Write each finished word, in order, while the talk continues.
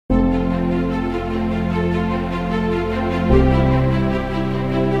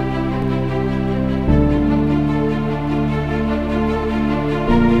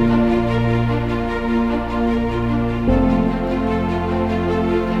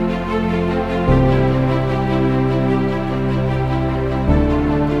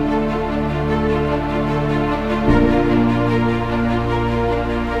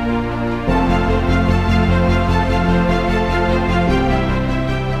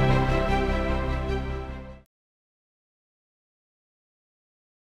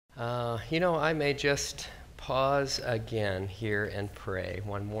I may just pause again here and pray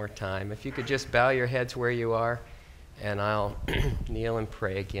one more time. If you could just bow your heads where you are, and I'll kneel and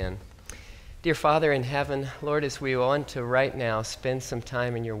pray again. Dear Father in heaven, Lord, as we want to right now spend some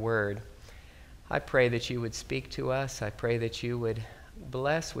time in your word, I pray that you would speak to us. I pray that you would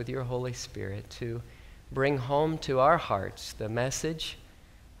bless with your Holy Spirit to bring home to our hearts the message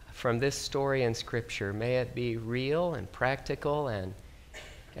from this story in Scripture. May it be real and practical and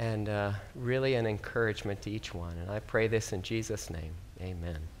really an encouragement to each one. And I pray this in Jesus' name.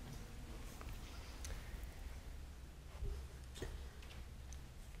 Amen.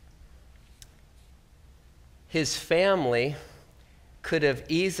 His family could have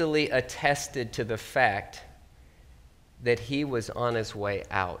easily attested to the fact that he was on his way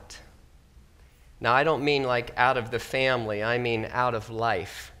out. Now, I don't mean like out of the family, I mean out of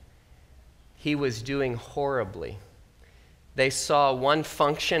life. He was doing horribly. They saw one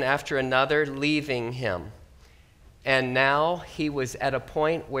function after another leaving him. And now he was at a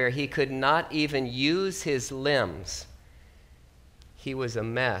point where he could not even use his limbs. He was a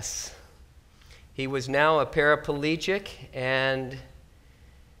mess. He was now a paraplegic, and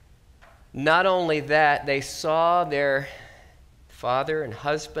not only that, they saw their father and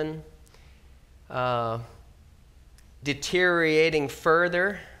husband deteriorating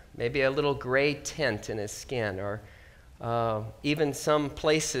further, maybe a little gray tint in his skin, or even some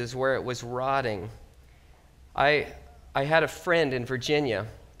places where it was rotting. I had a friend in Virginia,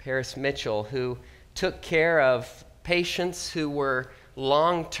 Paris Mitchell, who took care of patients who were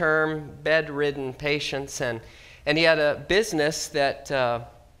long-term bedridden patients, and he had a business that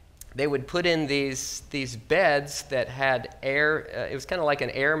they would put in these beds that had air. It was kind of like an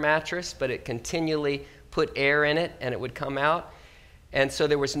air mattress, but it continually put air in it and it would come out, and so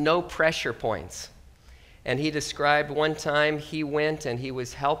there was no pressure points. And he described one time he went and he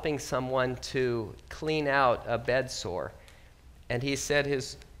was helping someone to clean out a bed sore, and he said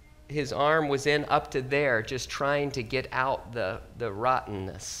his arm was in up to there, just trying to get out the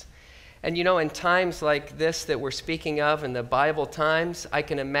rottenness. And in times like this that we're speaking of in the Bible times, I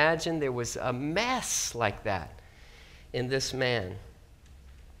can imagine there was a mess like that in this man.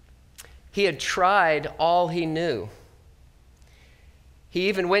 He had tried all he knew. He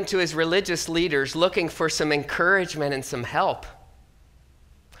even went to his religious leaders looking for some encouragement and some help,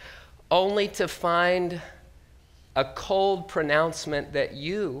 only to find a cold pronouncement that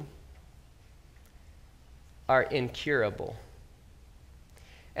you are incurable.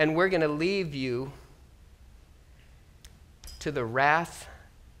 And we're going to leave you to the wrath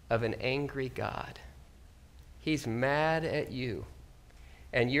of an angry God. He's mad at you,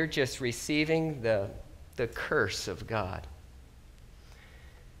 and you're just receiving the curse of God.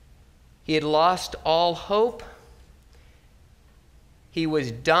 He had lost all hope. He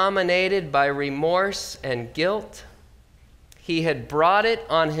was dominated by remorse and guilt. He had brought it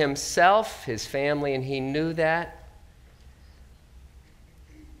on himself, his family, and he knew that.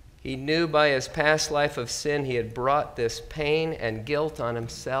 He knew by his past life of sin he had brought this pain and guilt on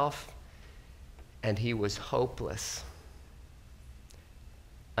himself, and he was hopeless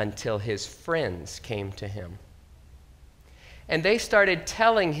until his friends came to him. And they started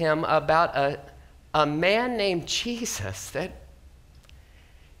telling him about a man named Jesus, that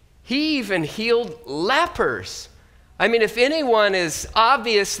he even healed lepers. I mean, if anyone is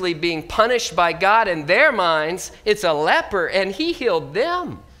obviously being punished by God in their minds, it's a leper, and he healed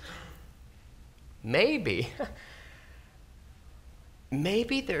them. Maybe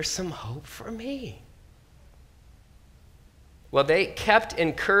there's some hope for me. Well, they kept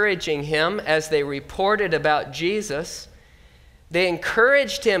encouraging him as they reported about Jesus. They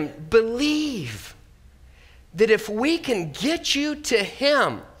encouraged him, believe that if we can get you to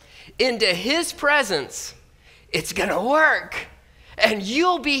him, into his presence, it's going to work, and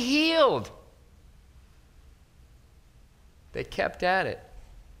you'll be healed. They kept at it.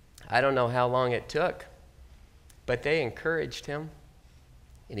 I don't know how long it took, but they encouraged him,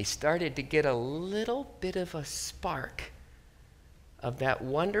 and he started to get a little bit of a spark of that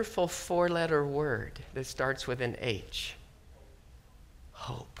wonderful four-letter word that starts with an H.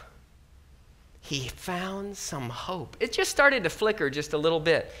 Hope. He found some hope. It just started to flicker just a little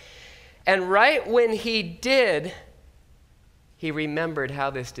bit. And right when he did, he remembered how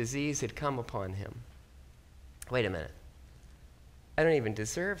this disease had come upon him. Wait a minute. I don't even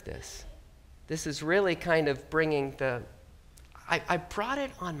deserve this. This is really kind of bringing I brought it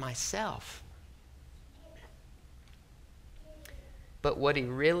on myself. But what he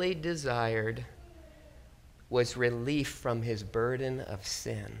really desired was relief from his burden of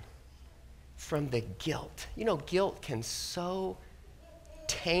sin, from the guilt. Guilt can so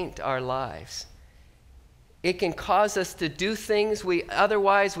taint our lives. It can cause us to do things we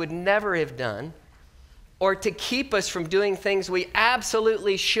otherwise would never have done, or to keep us from doing things we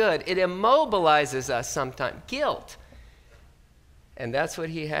absolutely should. It immobilizes us sometimes. Guilt. And that's what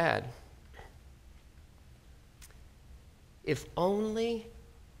he had. If only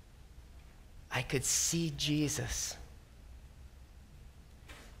I could see Jesus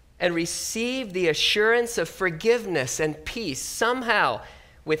and receive the assurance of forgiveness and peace somehow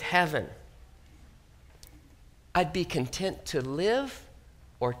with heaven, I'd be content to live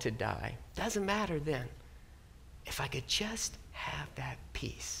or to die. Doesn't matter then. If I could just have that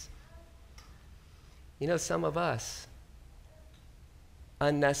peace. You know, some of us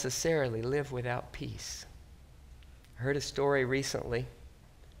unnecessarily live without peace. I heard a story recently.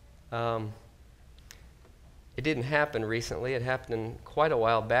 It didn't happen recently. It happened quite a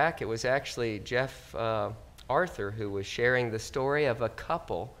while back. It was actually Jeff Arthur who was sharing the story of a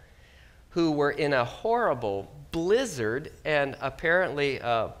couple who were in a horrible blizzard and apparently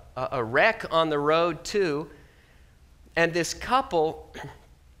a wreck on the road too. And this couple,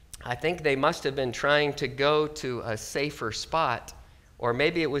 I think they must have been trying to go to a safer spot, or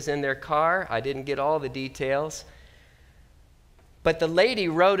maybe it was in their car. I didn't get all the details. But the lady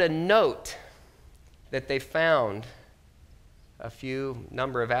wrote a note that they found a few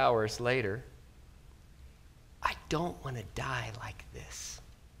number of hours later. I don't want to die like this.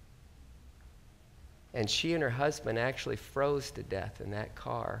 And she and her husband actually froze to death in that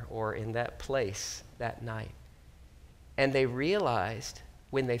car or in that place that night. And they realized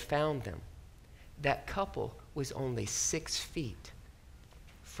when they found them, that couple was only 6 feet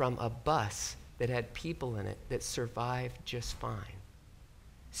from a bus that had people in it that survived just fine.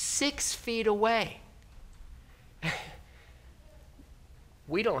 6 feet away.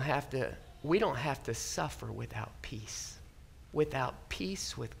 We don't have to suffer without peace with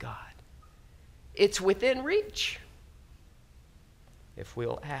God. It's within reach if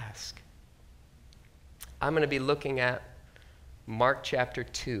we'll ask. I'm going to be looking at Mark chapter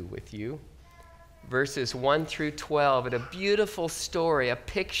 2 with you, verses 1 through 12, at a beautiful story, a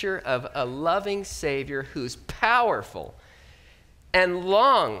picture of a loving Savior who's powerful and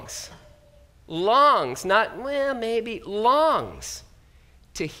longs, not, well, maybe, longs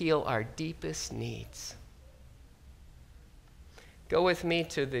to heal our deepest needs. Go with me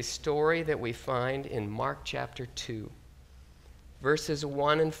to the story that we find in Mark chapter 2, verses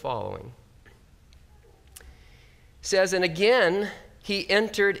 1 and following. It says, and again, he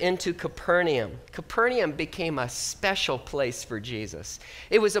entered into Capernaum. Capernaum became a special place for Jesus.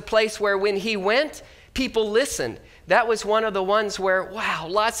 It was a place where when he went, people listened. That was one of the ones where, wow,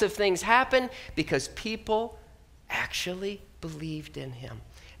 lots of things happened because people actually believed in him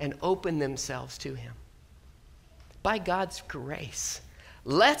and opened themselves to him. By God's grace,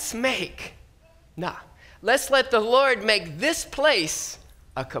 let's let the Lord make this place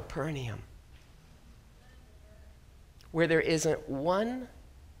a Capernaum where there isn't one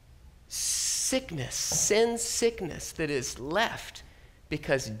sin sickness that is left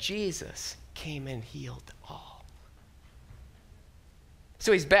because Jesus came and healed all.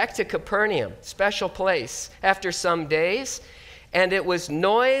 So he's back to Capernaum, special place, after some days, and it was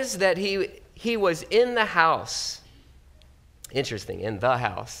noise that he was in the house. Interesting, in the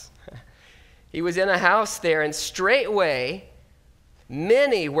house. He was in a house there, and straightway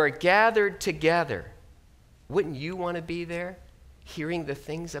many were gathered together. Wouldn't you want to be there, hearing the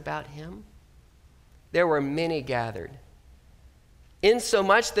things about him? There were many gathered,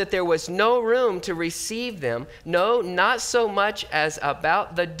 insomuch that there was no room to receive them, no, not so much as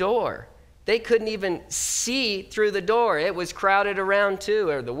about the door. They couldn't even see through the door. It was crowded around too,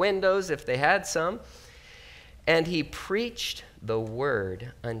 or the windows if they had some. And he preached the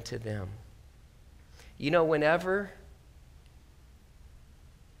word unto them. You know, whenever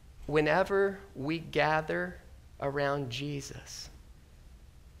we gather around Jesus,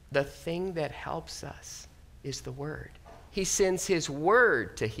 the thing that helps us is the word. He sends his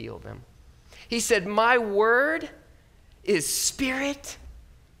word to heal them. He said, my word is spirit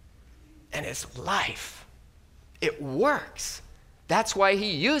and it's life. It works. That's why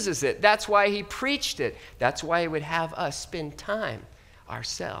he uses it. That's why he preached it. That's why he would have us spend time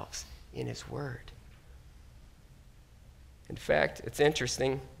ourselves in his word. In fact, it's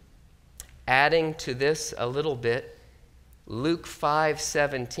interesting. Adding to this a little bit, Luke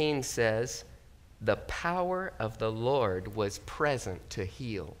 5:17 says, the power of the Lord was present to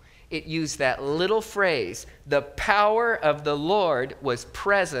heal. It used that little phrase, the power of the Lord was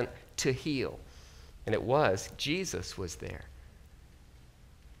present to heal. And it was. Jesus was there.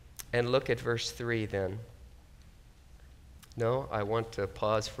 And look at verse 3 then. No, I want to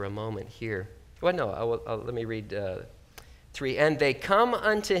pause for a moment here. Well, no, let me read 3. And they come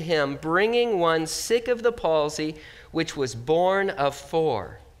unto him, bringing one sick of the palsy, which was born of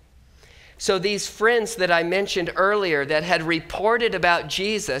 4. So these friends that I mentioned earlier that had reported about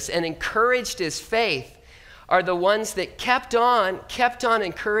Jesus and encouraged his faith are the ones that kept on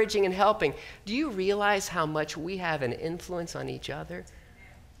encouraging and helping. Do you realize how much we have an influence on each other?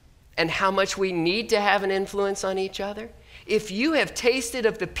 And how much we need to have an influence on each other? If you have tasted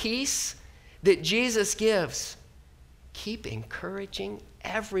of the peace that Jesus gives, keep encouraging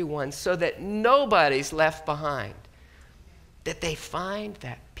everyone so that nobody's left behind, that they find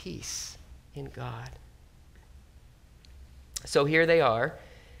that peace in God. So here they are.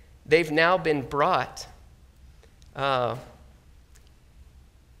 They've now been brought.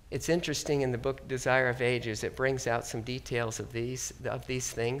 It's interesting in the book Desire of Ages, it brings out some details of these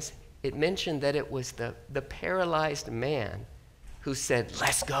things. It mentioned that it was the paralyzed man who said,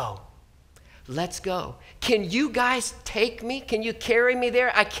 let's go. Let's go. Can you guys take me? Can you carry me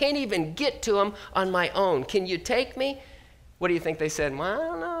there? I can't even get to him on my own. Can you take me? What do you think they said? Well, I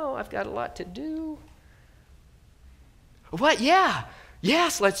don't know. I've got a lot to do. What? Yeah.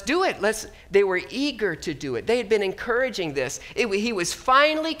 Yes, let's do it. They were eager to do it. They had been encouraging this. He was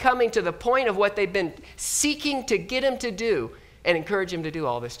finally coming to the point of what they'd been seeking to get him to do and encourage him to do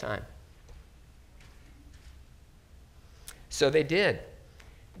all this time. So they did.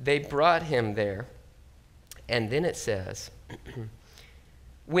 They brought him there. And then it says,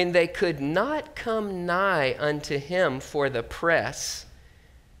 when they could not come nigh unto him for the press,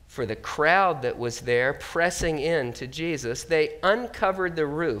 for the crowd that was there pressing in to Jesus, they uncovered the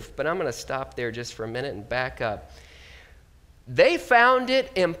roof. But I'm going to stop there just for a minute and back up. They found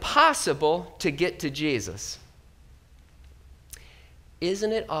it impossible to get to Jesus.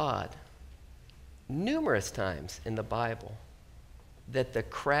 Isn't it odd, numerous times in the Bible, that the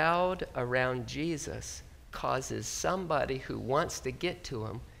crowd around Jesus causes somebody who wants to get to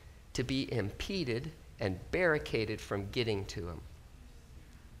him to be impeded and barricaded from getting to him?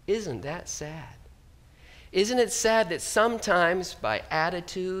 Isn't that sad? Isn't it sad that sometimes by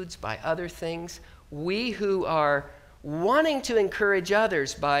attitudes, by other things, we who are wanting to encourage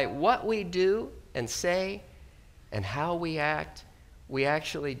others by what we do and say and how we act, we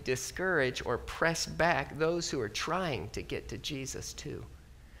actually discourage or press back those who are trying to get to Jesus too.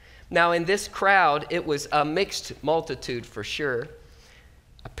 Now in this crowd, it was a mixed multitude for sure.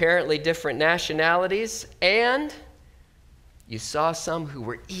 Apparently different nationalities, and you saw some who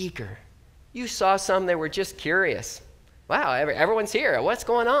were eager. You saw some that were just curious. Wow, everyone's here. What's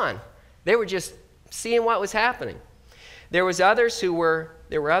going on? They were just seeing what was happening. There were others who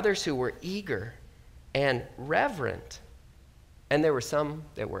were eager and reverent. And there were some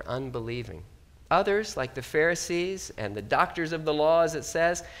that were unbelieving. Others, like the Pharisees and the doctors of the law, as it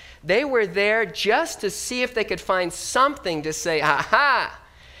says, they were there just to see if they could find something to say, aha,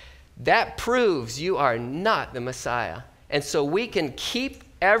 that proves you are not the Messiah. And so we can keep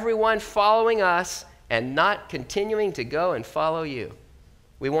everyone following us and not continuing to go and follow you.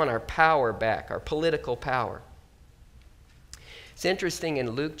 We want our power back, our political power. It's interesting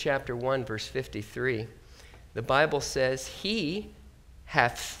in Luke chapter 1, verse 53, the Bible says, he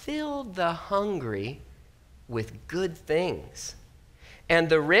hath filled the hungry with good things, and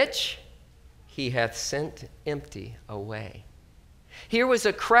the rich he hath sent empty away. Here was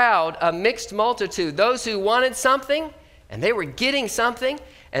a crowd, a mixed multitude, those who wanted something, and they were getting something,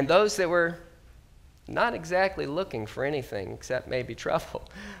 and those that were not exactly looking for anything except maybe trouble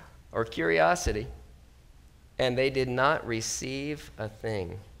or curiosity, and they did not receive a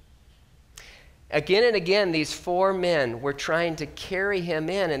thing. Again and again, these 4 men were trying to carry him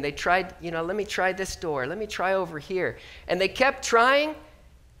in, and they tried, let me try this door, let me try over here. And they kept trying,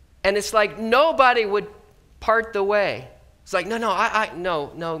 and it's like nobody would part the way. It's like,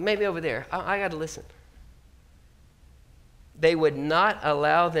 no, maybe over there. I got to listen. They would not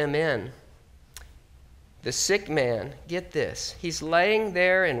allow them in. The sick man, get this, he's laying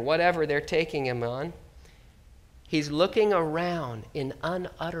there in whatever they're taking him on. He's looking around in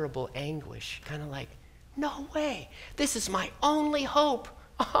unutterable anguish, kind of like, no way, this is my only hope.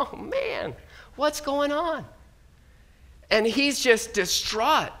 Oh man, what's going on? And he's just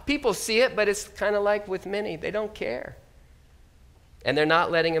distraught. People see it, but it's kind of like with many, they don't care. And they're not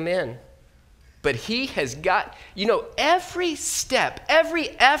letting him in. But he has got, every step, every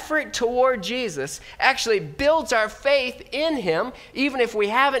effort toward Jesus actually builds our faith in him, even if we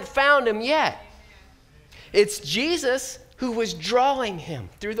haven't found him yet. It's Jesus who was drawing him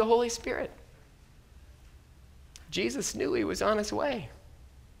through the Holy Spirit. Jesus knew he was on his way.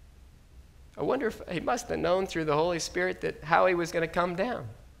 I wonder if he must have known through the Holy Spirit that how he was going to come down.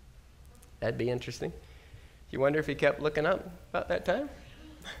 That'd be interesting. You wonder if he kept looking up about that time?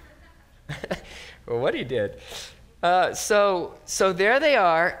 Or what he did. So there they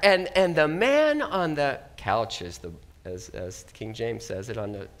are, and the man on the couch, as King James says it,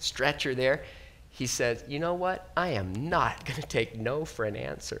 on the stretcher there, he says, you know what? I am not going to take no for an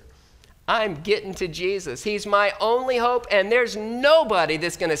answer. I'm getting to Jesus. He's my only hope, and there's nobody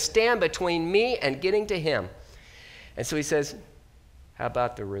that's going to stand between me and getting to him. And so he says, how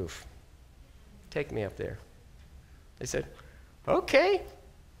about the roof? Take me up there. They said, okay.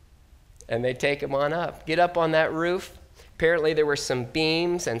 And they take him on up. Get up on that roof. Apparently there were some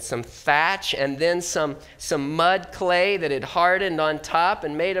beams and some thatch and then some mud clay that had hardened on top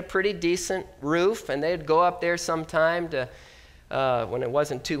and made a pretty decent roof. And they'd go up there sometime to when it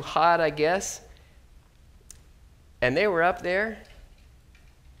wasn't too hot, I guess. And they were up there.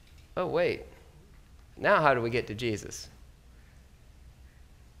 Oh, wait. Now how do we get to Jesus?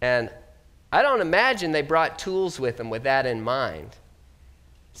 And I don't imagine they brought tools with them with that in mind.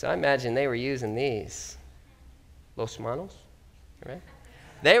 So I imagine they were using these. Los manos, right?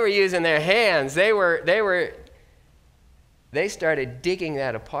 They were using their hands. They started digging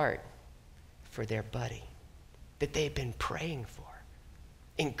that apart for their buddy that they'd been praying for,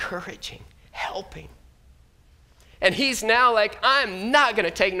 encouraging, helping. And he's now like, I'm not going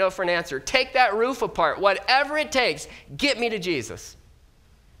to take no for an answer. Take that roof apart. Whatever it takes, get me to Jesus.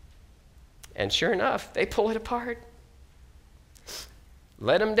 And sure enough, they pull it apart.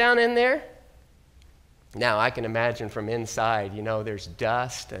 Let him down in there. Now, I can imagine from inside, there's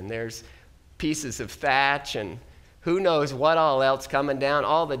dust and there's pieces of thatch and who knows what all else coming down,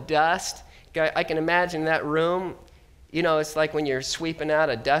 all the dust. I can imagine that room. It's like when you're sweeping out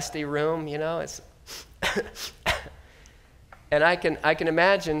a dusty room, it's and I can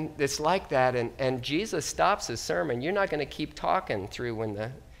imagine it's like that. And Jesus stops his sermon. You're not going to keep talking through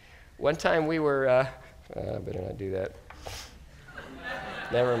one time we were, I better not do that.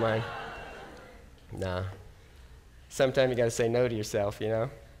 Never mind. Nah. Sometimes you got to say no to yourself,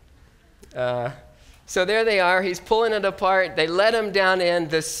 So there they are. He's pulling it apart. They let him down in.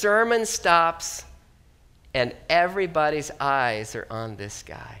 The sermon stops, and everybody's eyes are on this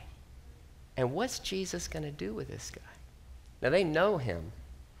guy. And what's Jesus going to do with this guy? Now, they know him.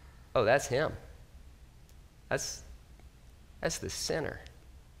 Oh, that's him. That's the sinner.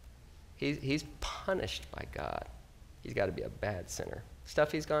 He's punished by God. He's got to be a bad sinner.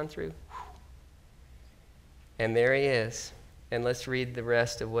 Stuff he's gone through. And there he is. And let's read the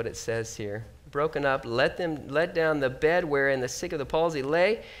rest of what it says here. Broken up, let down the bed wherein the sick of the palsy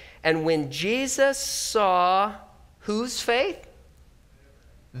lay. And when Jesus saw whose faith?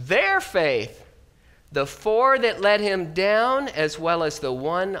 Their faith. The four that let him down, as well as the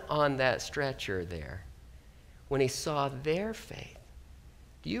one on that stretcher there. When he saw their faith.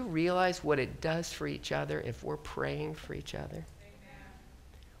 Do you realize what it does for each other if we're praying for each other? Amen.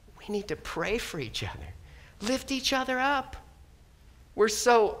 We need to pray for each other. Lift each other up. We're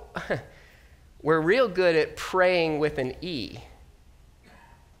real good at praying with an E.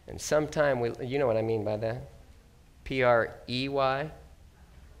 And sometimes you know what I mean by that? P-R-E-Y.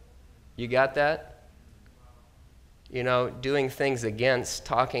 You got that? Doing things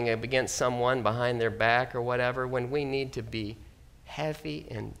talking against someone behind their back or whatever, when we need to be heavy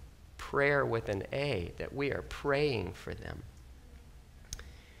in prayer with an A, that we are praying for them.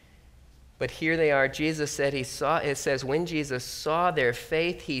 But here they are. Jesus said it says, when Jesus saw their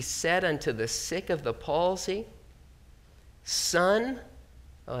faith, he said unto the sick of the palsy, son,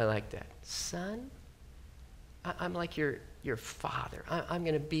 oh, I like that. Son, I'm like your father. I'm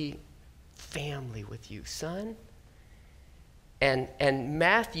going to be family with you, son. And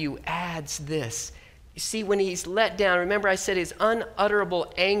Matthew adds this. You see, when he's let down, remember I said his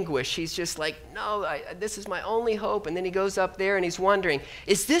unutterable anguish. He's just like, no, this is my only hope. And then he goes up there and he's wondering,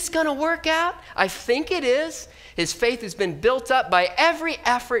 is this going to work out? I think it is. His faith has been built up by every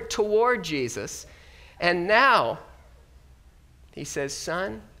effort toward Jesus. And now, he says,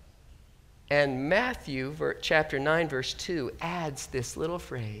 son. And Matthew, chapter 9, verse 2, adds this little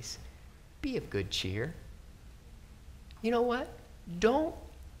phrase, be of good cheer. You know what? Don't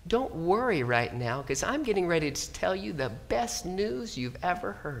worry right now, because I'm getting ready to tell you the best news you've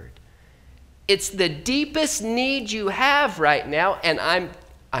ever heard. It's the deepest need you have right now, and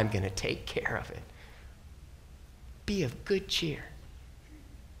I'm going to take care of it. Be of good cheer.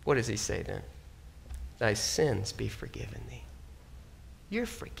 What does he say then? Thy sins be forgiven thee. You're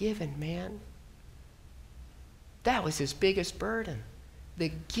forgiven, man. That was his biggest burden,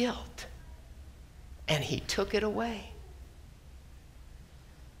 the guilt. And he took it away.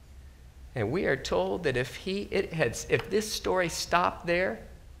 And we are told that if this story stopped there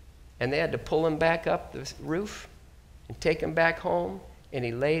and they had to pull him back up the roof and take him back home, and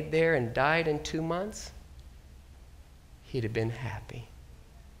he laid there and died in 2 months, he'd have been happy.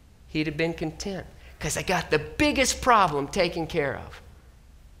 He'd have been content because I got the biggest problem taken care of.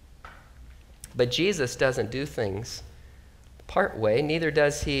 But Jesus doesn't do things part way, neither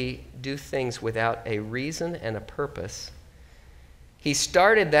does he do things without a reason and a purpose. He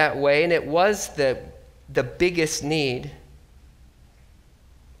started that way, and it was the biggest need.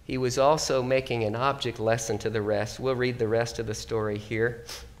 He was also making an object lesson to the rest. We'll read the rest of the story here.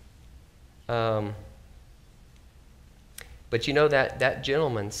 But you know that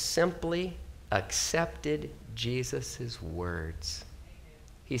gentleman simply accepted Jesus' words.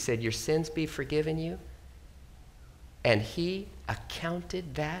 He said, your sins be forgiven you. And he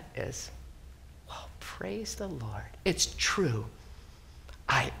accounted that as, well, praise the Lord. It's true.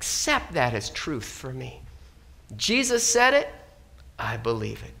 I accept that as truth for me. Jesus said it, I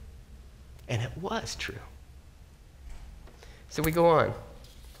believe it. And it was true. So we go on.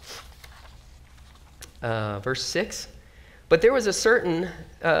 Verse 6. But there were certain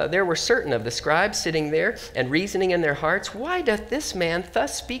of the scribes sitting there and reasoning in their hearts, why doth this man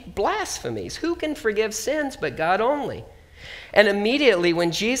thus speak blasphemies? Who can forgive sins but God only? And immediately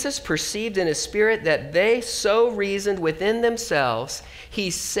when Jesus perceived in his spirit that they so reasoned within themselves, he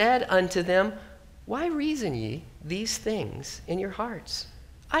said unto them, why reason ye these things in your hearts?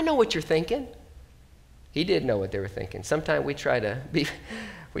 I know what you're thinking. He did know what they were thinking. Sometimes we try to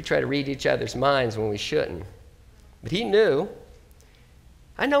read each other's minds when we shouldn't. But he knew.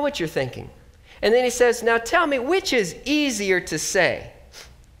 I know what you're thinking. And then he says, now tell me, which is easier to say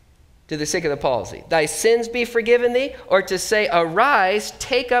to the sick of the palsy? Thy sins be forgiven thee, or to say, arise,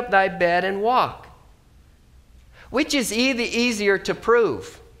 take up thy bed and walk? Which is easier to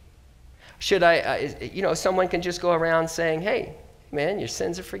prove? Should someone can just go around saying, hey, man, your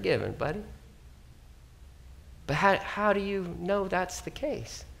sins are forgiven, buddy. But how do you know that's the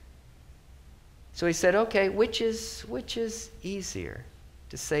case? So he said, okay, which is easier,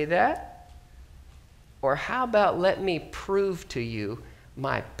 to say that? Or how about let me prove to you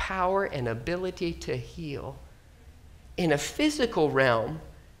my power and ability to heal in a physical realm,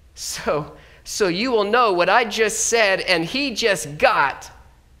 so you will know what I just said and he just got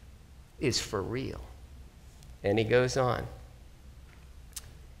is for real. And he goes on.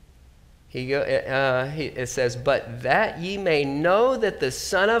 It says, but that ye may know that the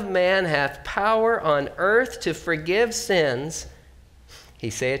Son of Man hath power on earth to forgive sins, he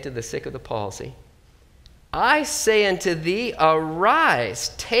saith to the sick of the palsy, I say unto thee,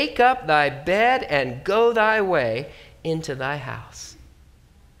 arise, take up thy bed, and go thy way into thy house.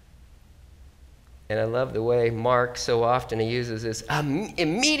 And I love the way Mark so often he uses this,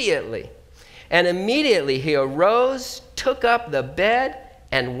 immediately. And immediately he arose, took up the bed,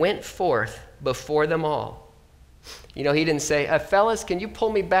 and went forth before them all. You know, he didn't say, fellas, can you pull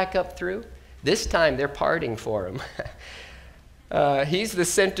me back up through? This time they're parting for him. He's the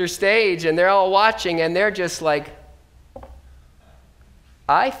center stage, and they're all watching, and they're just like,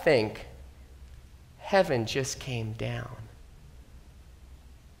 I think heaven just came down.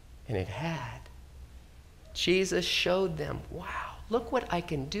 And it had. Jesus showed them, wow, look what I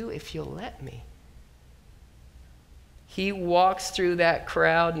can do if you'll let me. He walks through that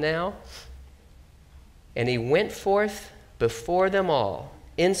crowd now, and he went forth before them all,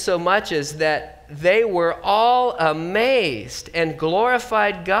 insomuch as that they were all amazed and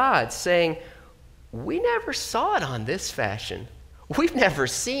glorified God, saying, we never saw it on this fashion. We've never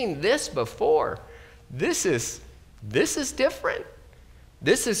seen this before. This is different.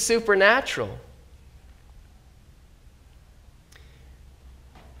 This is supernatural.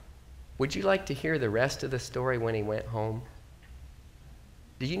 Would you like to hear the rest of the story when he went home?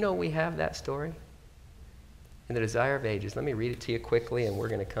 Do you know we have that story? In the Desire of Ages. Let me read it to you quickly, and we're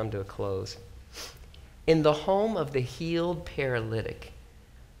going to come to a close. In the home of the healed paralytic,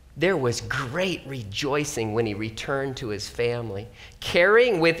 there was great rejoicing when he returned to his family,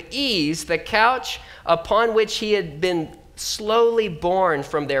 carrying with ease the couch upon which he had been slowly borne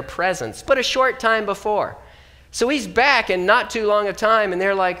from their presence but a short time before. So he's back in not too long a time, and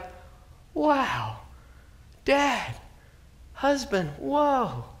they're like, wow, Dad, husband,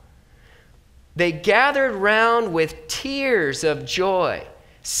 whoa. They gathered round with tears of joy,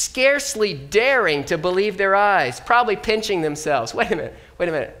 scarcely daring to believe their eyes, probably pinching themselves. Wait a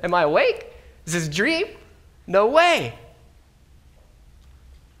minute, am I awake? Is this a dream? No way.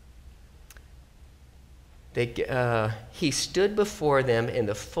 He stood before them in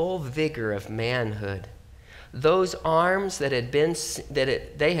the full vigor of manhood, Those arms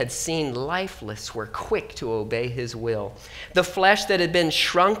they had seen lifeless were quick to obey his will. The flesh that had been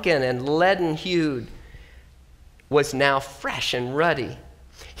shrunken and leaden-hued was now fresh and ruddy.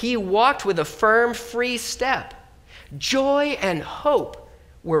 He walked with a firm, free step. Joy and hope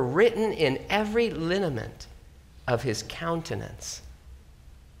were written in every lineament of his countenance.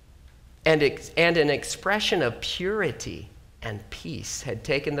 And an expression of purity and peace had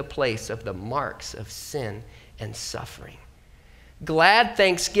taken the place of the marks of sin and suffering. Glad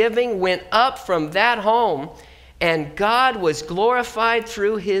thanksgiving went up from that home, and God was glorified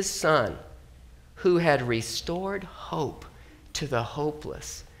through his Son, who had restored hope to the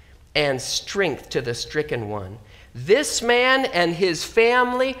hopeless and strength to the stricken one. This man and his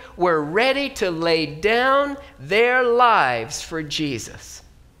family were ready to lay down their lives for Jesus.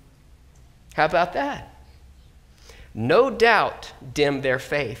 How about that? No doubt dimmed their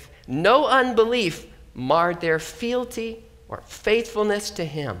faith. No unbelief marred their fealty or faithfulness to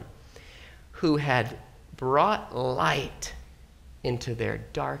him who had brought light into their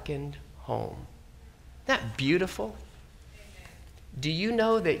darkened home. Isn't that beautiful? Do you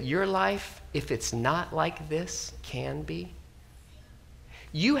know that your life, if it's not like this, can be?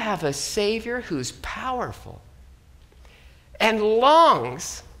 You have a Savior who's powerful and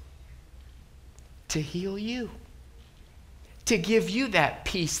longs to heal you, to give you that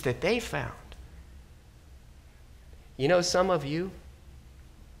peace that they found. You know, some of you,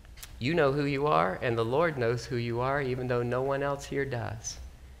 you know who you are, and the Lord knows who you are, even though no one else here does.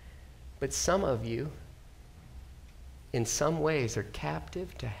 But some of you, in some ways, are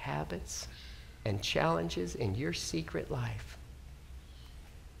captive to habits and challenges in your secret life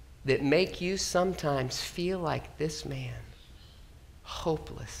that make you sometimes feel like this man,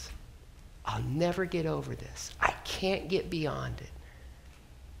 hopeless. I'll never get over this. I can't get beyond it.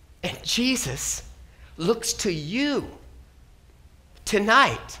 And Jesus looks to you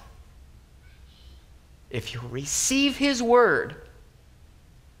tonight. If you receive his word,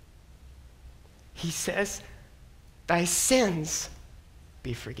 he says, thy sins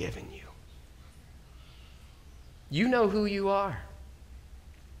be forgiven you. You know who you are,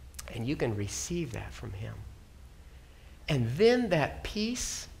 and you can receive that from him. And then that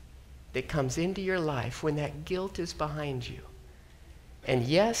peace that comes into your life when that guilt is behind you. And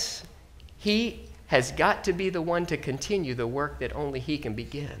yes, he has got to be the one to continue the work that only he can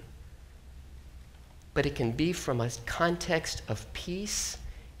begin. But it can be from a context of peace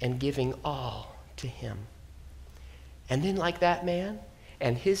and giving all to him. And then like that man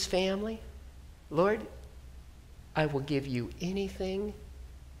and his family, Lord, I will give you anything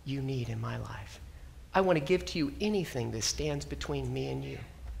you need in my life. I want to give to you anything that stands between me and you.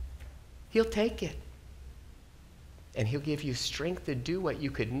 He'll take it. And he'll give you strength to do what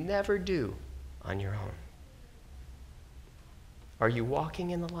you could never do on your own. Are you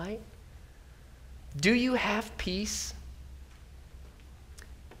walking in the light? Do you have peace?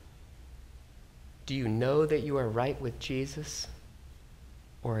 Do you know that you are right with Jesus?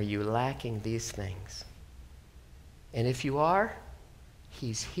 Or are you lacking these things? And if you are,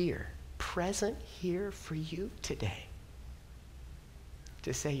 he's here, present here for you today,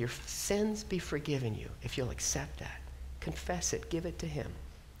 to say your sins be forgiven you if you'll accept that. Confess it, give it to him,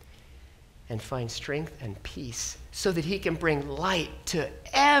 and find strength and peace so that he can bring light to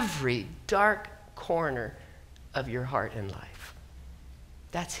every dark corner of your heart and life.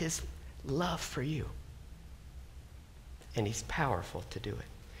 That's his love for you. And he's powerful to do it.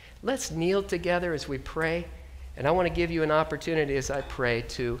 Let's kneel together as we pray. And I want to give you an opportunity as I pray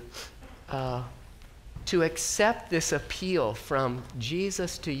to accept this appeal from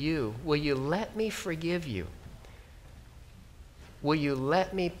Jesus to you. Will you let me forgive you? Will you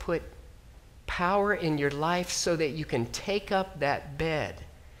let me put power in your life so that you can take up that bed,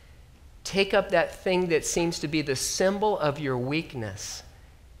 take up that thing that seems to be the symbol of your weakness,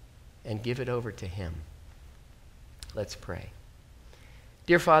 and give it over to him? Let's pray.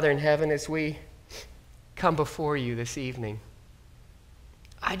 Dear Father in heaven, as we come before you this evening,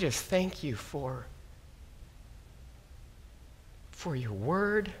 I just thank you for your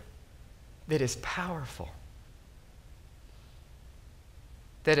word that is powerful.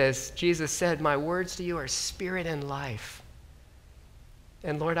 That, as Jesus said, my words to you are spirit and life.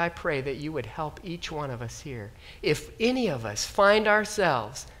 And Lord, I pray that you would help each one of us here. If any of us find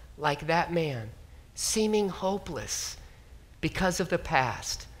ourselves like that man, seeming hopeless because of the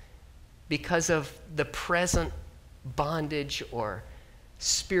past, because of the present bondage or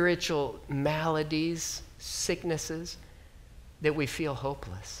spiritual maladies, sicknesses, that we feel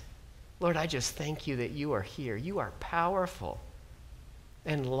hopeless. Lord, I just thank you that you are here. You are powerful.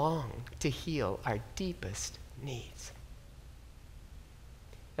 and long to heal our deepest needs.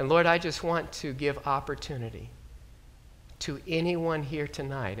 And Lord, I just want to give opportunity to anyone here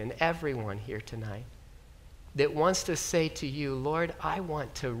tonight and everyone here tonight that wants to say to you, Lord, I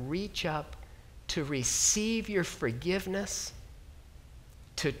want to reach up to receive your forgiveness,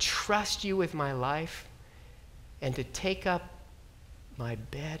 to trust you with my life, and to take up my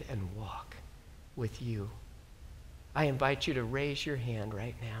bed and walk with you. I invite you to raise your hand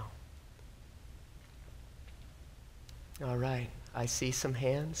right now. All right, I see some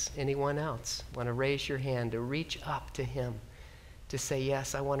hands. Anyone else want to raise your hand to reach up to him, to say,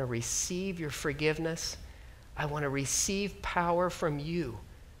 yes, I want to receive your forgiveness. I want to receive power from you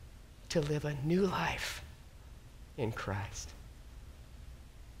to live a new life in Christ.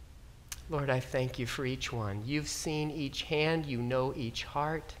 Lord, I thank you for each one. You've seen each hand. You know each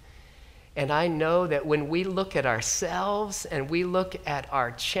heart. And I know that when we look at ourselves and we look at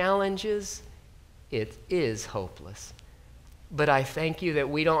our challenges, it is hopeless. But I thank you that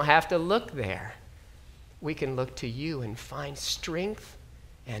we don't have to look there. We can look to you and find strength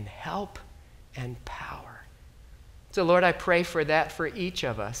and help and power. So Lord, I pray for that for each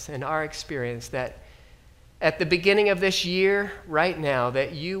of us in our experience, that at the beginning of this year, right now,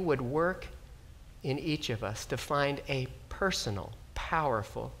 that you would work in each of us to find a personal,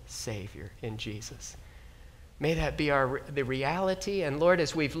 powerful Savior in Jesus. May that be the reality. And Lord,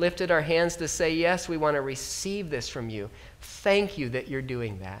 as we've lifted our hands to say, yes, we want to receive this from you, thank you that you're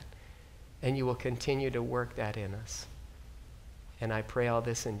doing that. And you will continue to work that in us. And I pray all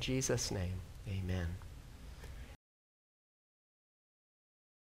this in Jesus' name. Amen.